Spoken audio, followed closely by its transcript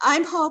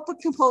I'm Hope, a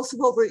compulsive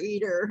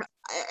overeater.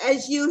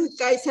 As you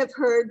guys have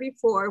heard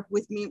before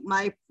with me,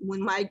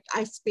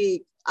 I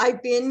speak,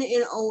 I've been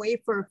in OA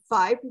for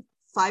five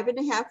and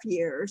a half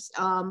years.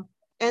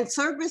 And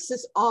service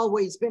has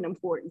always been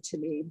important to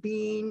me.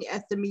 Being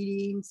at the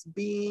meetings,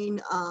 being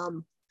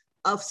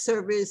of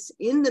service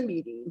in the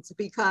meetings,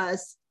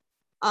 because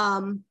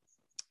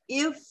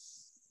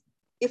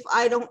if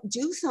I don't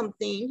do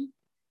something,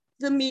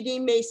 the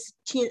meeting may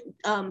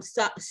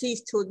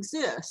cease to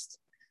exist.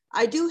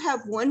 I do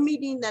have one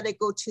meeting that I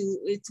go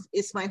to.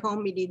 It's my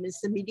home meeting.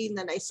 It's the meeting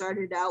that I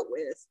started out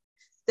with,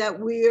 that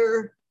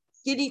we're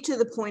getting to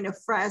the point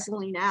of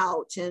frazzling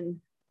out,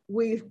 and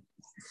we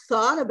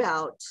thought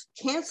about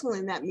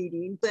canceling that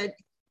meeting, but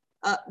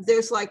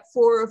there's like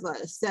 4 of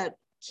us that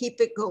keep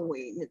it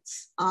going.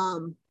 It's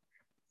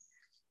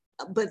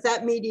but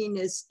that meeting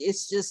is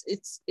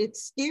it's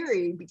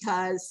scary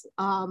because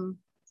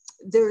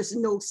there's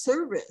no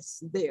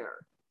service there.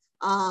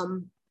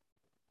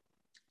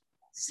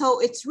 So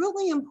it's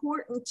really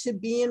important to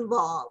be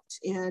involved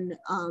in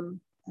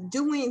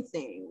doing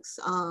things,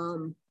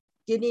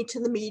 getting to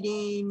the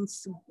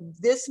meetings.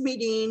 This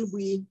meeting,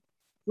 we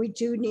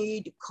do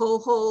need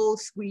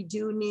co-hosts. We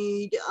do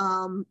need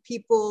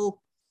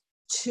people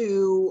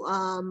to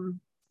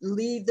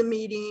lead the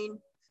meeting.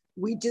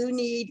 We do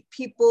need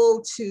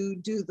people to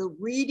do the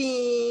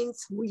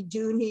readings. We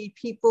do need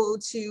people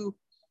to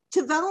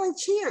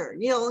volunteer,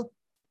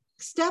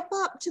 step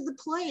up to the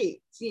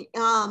plate.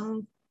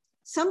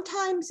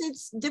 Sometimes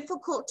it's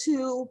difficult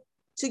to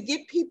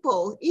get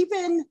people,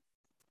 even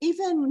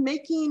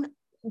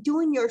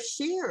doing your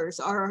shares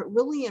are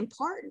really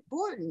important.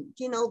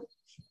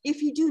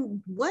 If you do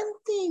one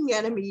thing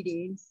at a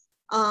meeting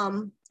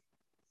and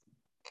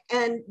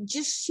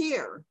just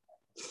share,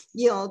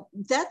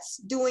 that's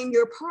doing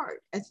your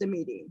part at the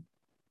meeting.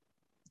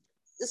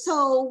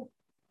 So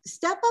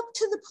step up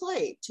to the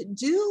plate,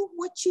 do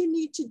what you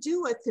need to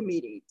do at the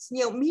meetings.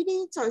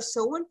 Meetings are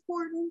so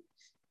important.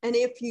 And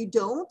if you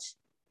don't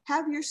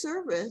have your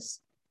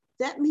service,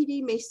 that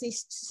meeting may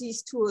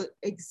cease to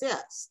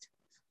exist.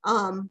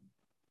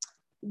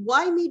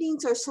 Why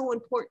meetings are so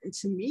important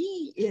to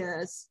me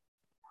is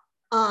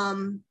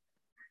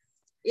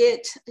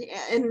it,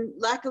 and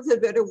lack of a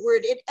better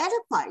word, it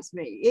edifies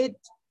me.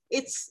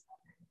 It's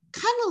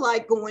kind of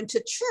like going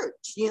to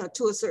church,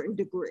 to a certain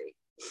degree.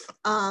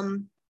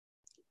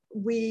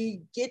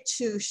 We get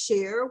to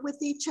share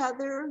with each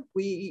other.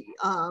 We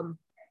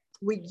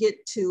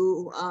get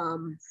to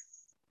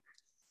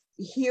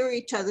hear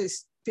each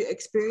other's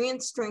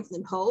experience, strength,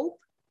 and hope.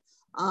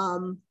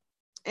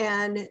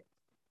 And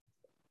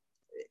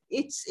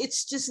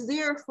it's just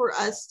there for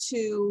us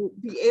to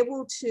be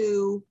able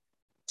to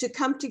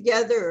come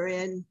together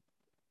and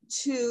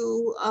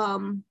to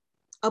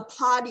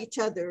applaud each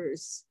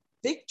other's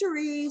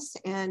victories,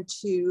 and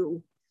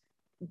to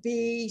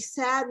be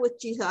sad with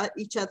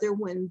each other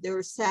when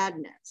there's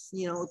sadness,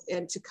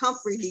 and to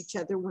comfort each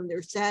other when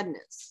there's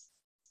sadness.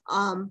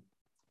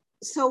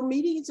 So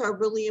meetings are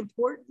really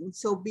important.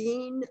 So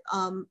being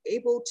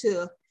able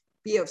to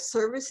be of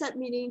service at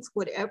meetings,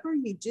 whatever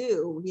you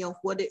do,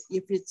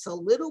 if it's a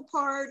little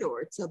part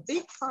or it's a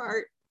big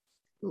part,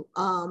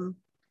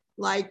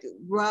 like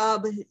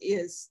Rob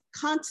is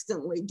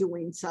constantly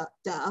doing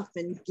stuff,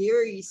 and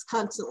Gary's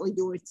constantly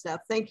doing stuff.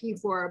 Thank you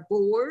for our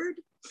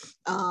board.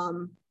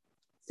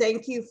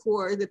 Thank you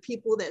for the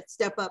people that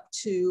step up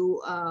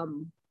to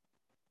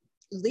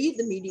lead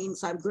the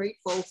meetings. I'm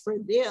grateful for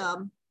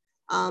them,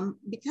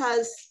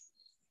 because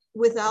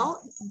without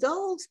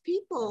those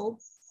people,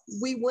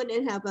 we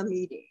wouldn't have a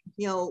meeting.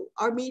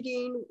 Our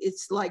meeting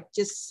is like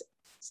is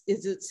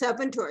it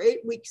 7 to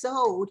 8 weeks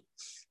old,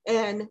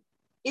 and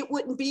it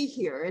wouldn't be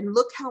here. And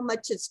look how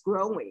much it's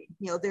growing.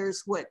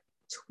 There's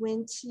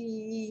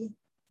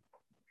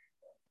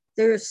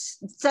there's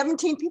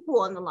 17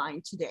 people on the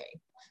line today.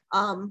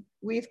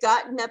 We've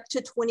gotten up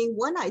to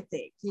 21, I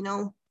think,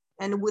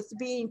 and with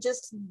being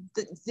just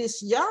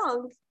this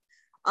young,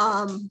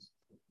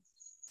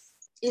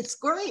 it's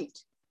great.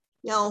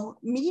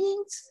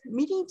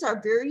 Meetings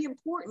are very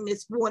important.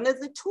 It's one of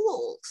the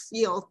tools,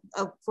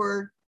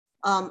 for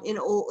in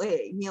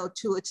OA,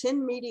 to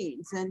attend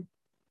meetings, and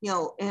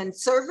and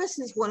service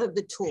is one of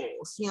the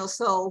tools.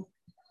 So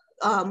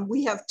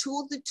we have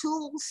the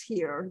tools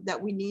here that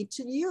we need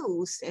to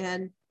use,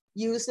 and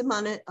use them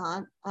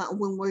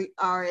when we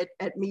are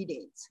at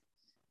meetings.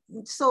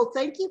 So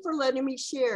thank you for letting me share.